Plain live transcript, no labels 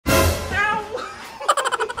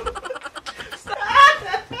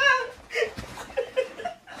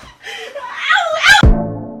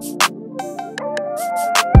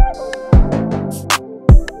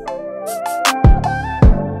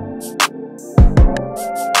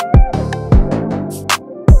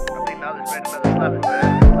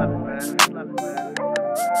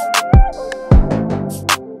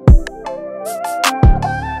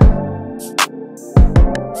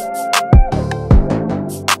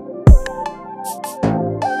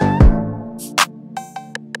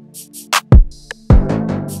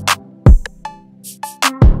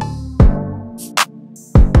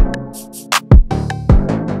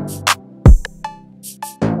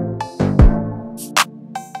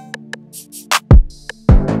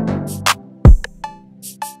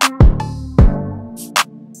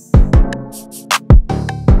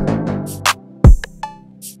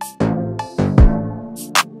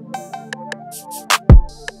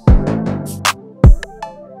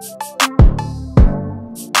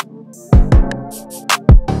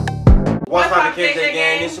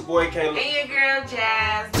And it's your boy Kalep. And your girl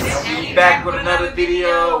Jazz. And we back with another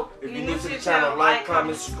video. If you're new to the channel, like,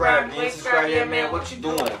 comment, subscribe. If you ain't subscribed yet, man, what you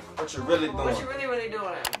doing? What you really doing? What you really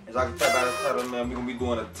doing? As I can tell by the title, man, we're going to be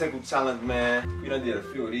doing a tickle challenge, man. We done did a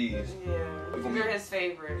few of these. Yeah. You're his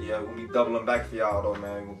favorite. Yeah, we're going to be doubling back for y'all, though,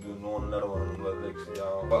 man. We're going to be doing another one of them little licks for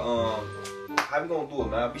y'all. But, how we going to do it,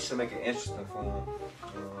 man? We should make it interesting for them.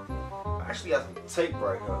 I actually got some tape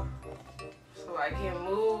right here. So I can't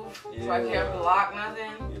move, yeah. so I can't block nothing.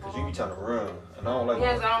 Yeah, because you be trying to run. And I don't like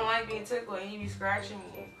Yes, I don't like being tickled and you be scratching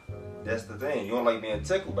me. That's the thing. You don't like being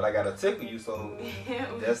tickled, but I got to tickle you, so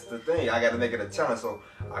that's the thing. I got to make it a challenge, so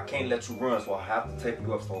I can't let you run, so I have to tackle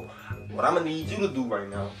you up. So what I'm going to need you to do right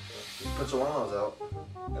now is put your arms out,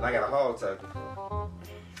 and I got a hog tackle.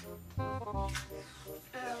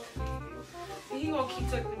 He gonna keep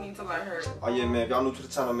tickling me until I hurt. Oh yeah, man. If y'all new to the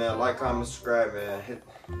channel, man, like, comment, subscribe, man.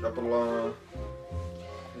 Drop a line.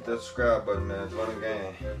 Hit that subscribe button, man. Join the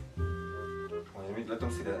game. Let them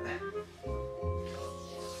see that.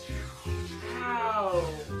 Ow.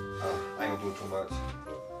 I ain't gonna do it too much.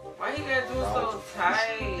 Why you gotta do it so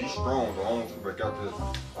tight? You strong, though. I don't want you to break out this. I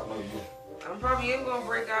know you. I'm probably ain't gonna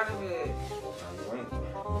break out of it. Nah, you ain't.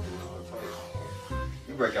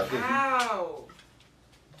 You break out this. Ow.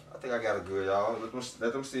 I think I got it good, y'all. Let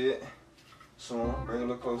them see it. Soon. Bring it a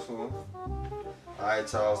little closer to them.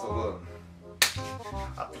 Alright, y'all. So look.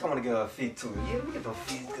 I think I'm gonna get her feet too. Yeah, let me get them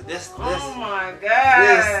feet. Cause this. Oh my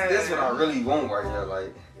god. This what I really want right here.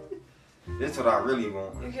 Like, this what I really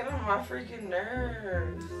want. You get on my freaking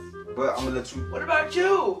nerves. But I'm gonna let you. What about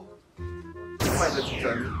you? I might let you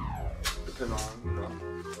tell me. Depending on, you know.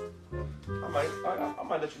 I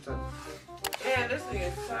might let you tell me. Yeah, this thing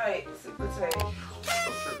is tight. Super tight.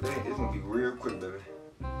 It's gonna be real quick, baby.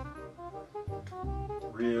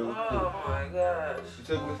 Real quick. Oh my gosh. You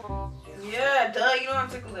tickle it? Yeah, duh, you know I'm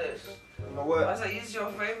ticklish. You know what? I said it's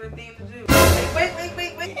your favorite thing to do. Wait.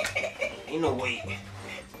 Ain't no wait.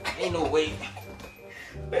 Ain't no wait.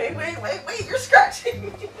 Wait, you're scratching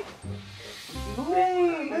me.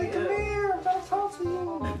 Hey, come here. I'm trying to talk to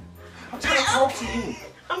you. I'm trying to talk to you.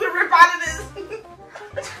 I'm gonna rip out of this.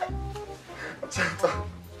 I'm trying to talk.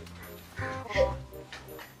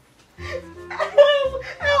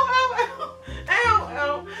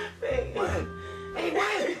 Ow. Hey. What? Hey,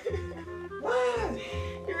 What?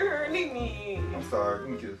 You're hurting me. I'm sorry. Give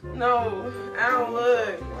me a kiss. No, I don't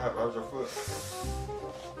look. How's your foot?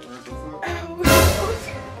 Where's your foot?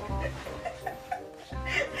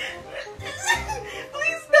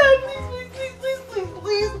 Please stop.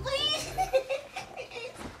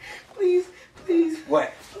 Please. What?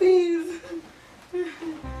 Please.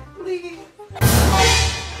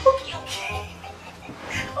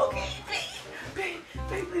 Okay, babe.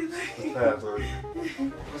 What's the password?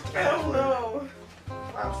 What's the I don't know.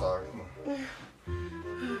 I'm sorry. Come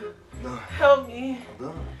on. Help me.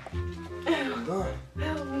 I'm done.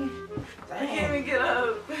 Help me. I can't even get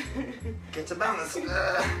up. Get your balance.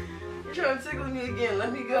 You're trying to tickle me again.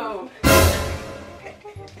 Let me go.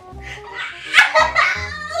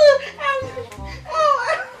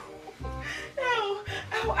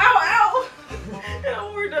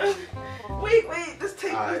 Ow, we're done. Wait, this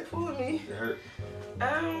tape is pulling me. It hurt.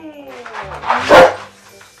 Ow.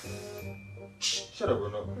 Shut up,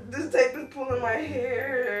 Bruno. This tape is pulling my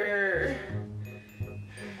hair.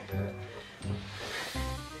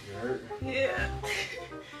 You hurt? Yeah.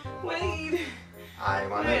 Wait. Alright,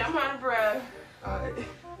 my Wait, next. I'm out of breath. Alright.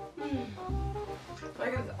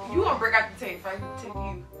 You gonna break out the tape if I can tape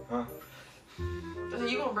you. Huh? I said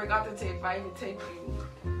you gonna break out the tape if I can tape you.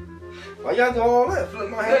 Why y'all do all that? Flip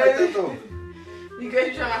my head like that though. Because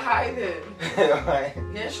you're trying to hide it. Alright.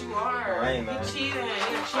 Yes, you are. I ain't, man. You cheating. You're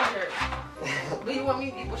a cheater. What you want me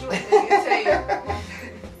to tell you?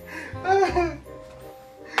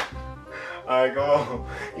 Alright, go on.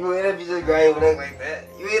 You ain't let me just grab your neck like that.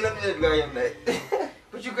 You ain't let me just grab your neck.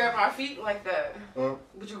 But you grab my feet like that. Huh?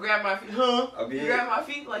 But you grab my feet. Huh? You grab my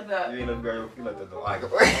feet like that. You ain't let me grab your feet like that though. Alright, go.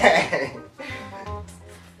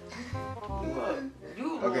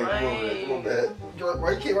 You Okay, come on, man.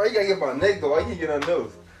 Why you gotta get my neck though? Why you can't get on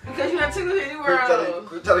those? Because you're not tickled anywhere else.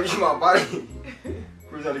 Quit trying to get my body.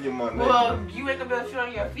 Quit trying to get my neck. Well, you ain't gonna be able to feel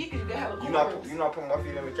on your feet because you got hella cords. You not putting my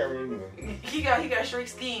feet in the camera anyway. He got straight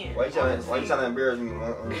skin. Why you trying to embarrass me?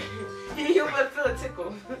 You don't want to feel a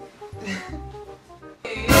tickle.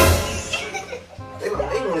 They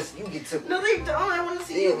want to see you get tickled. No, they don't. I want to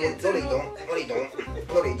see you get tickled. No, they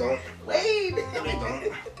don't. Wait. No, they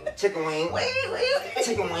don't. Chicken wing. Wait.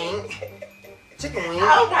 Chicken wing. Chicken wing.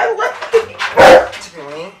 Oh, my leg. Chicken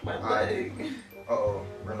wing. My leg. Uh-oh.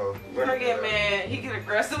 Bruno Bruno get mad. He get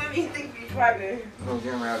aggressive and he think we fighting. Bruno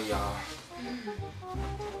getting rowdy, y'all.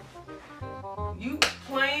 You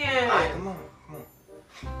playing? Alright, come on.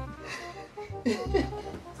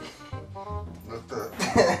 What's up?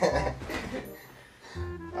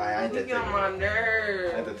 Alright, I ain't that you get on my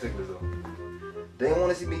nerves. I ain't that tickler though. They don't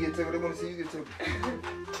want to see me get tickled. They want to see you get tickled.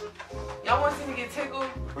 Y'all want to see me get tickled?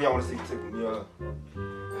 Who y'all want to see get tickled? Yeah.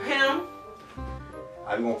 Him.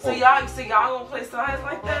 I be gonna So y'all gonna play sides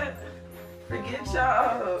like that? Forget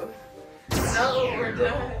y'all. No, we're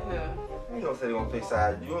done. You don't say they gonna play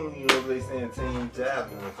side. You don't even know if they saying Team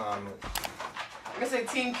Jasmine in the comments. I say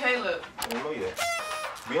Team Kalep. We don't know yet.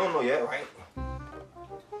 We don't know yet, right?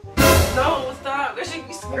 No, stop. That shit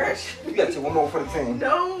be scratching. You gotta take one more for the team.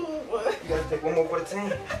 No. You gotta take one more for the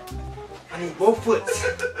team. I need both foots.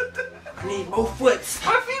 I need both foots.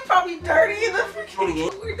 My feet probably dirty in the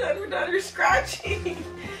freaking. We're done. You're scratching. You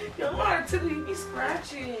don't know how to tickle, you be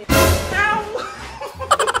scratching. Ow.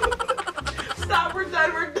 Stop, we're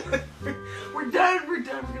done. We're done. We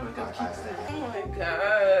gotta keep sitting. Oh my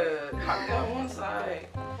god. Hop down one side.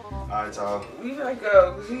 Alright, y'all. We gotta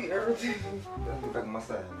go, because we everything. Let's get back on my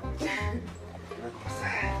side, man. Get back on my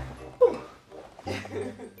side.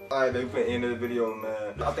 Alright, they put the end of the video,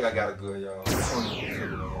 man. I think I got it good, y'all.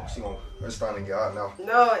 It's starting to get out now.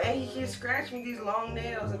 No, and he can scratch me these long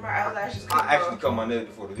nails and my eyelashes come I actually off. cut my nails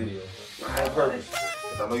before the video. On purpose.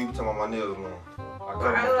 Because I know you be talking about my nails long.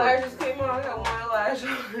 My eyelashes came on. I got one eyelash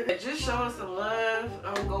on. Just showing some love.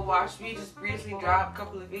 Go watch. We just recently dropped a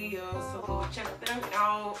couple of videos, so go check them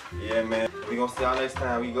out. Yeah, man. We gonna see y'all next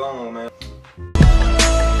time. We gone, man.